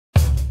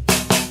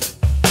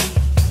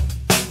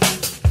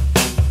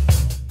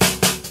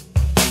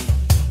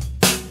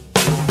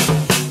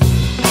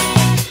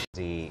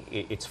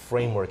its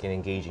framework in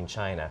engaging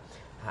China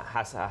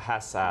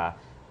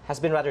has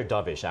been rather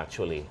dovish,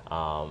 actually,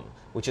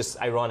 which is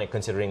ironic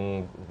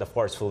considering the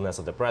forcefulness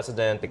of the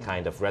president, the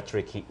kind of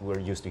rhetoric we're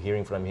used to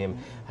hearing from him.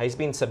 He's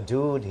been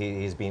subdued,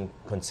 he's been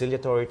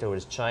conciliatory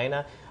towards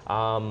China.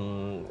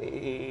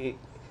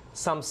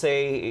 Some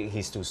say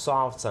he's too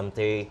soft, some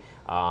say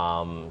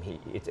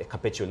it's a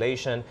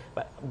capitulation.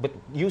 But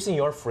using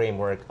your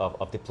framework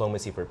of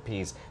diplomacy for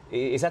peace,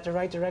 is that the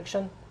right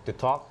direction to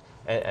talk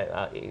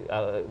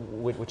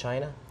with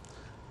China?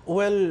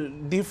 Well,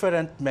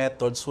 different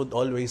methods would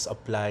always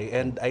apply,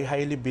 and I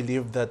highly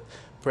believe that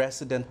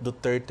President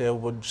Duterte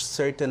would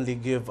certainly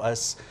give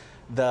us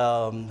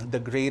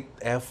the great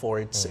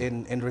efforts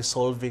in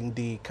resolving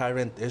the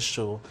current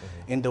issue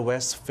in the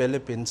West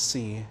Philippine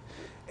Sea.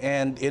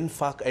 And in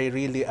fact, I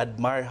really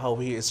admire how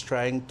he is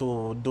trying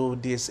to do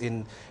this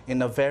in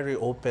a very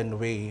open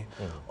way.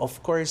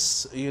 Of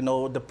course, you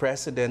know, the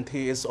president,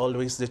 he is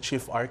always the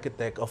chief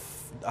architect of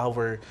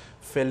our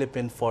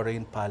Philippine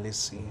foreign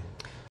policy.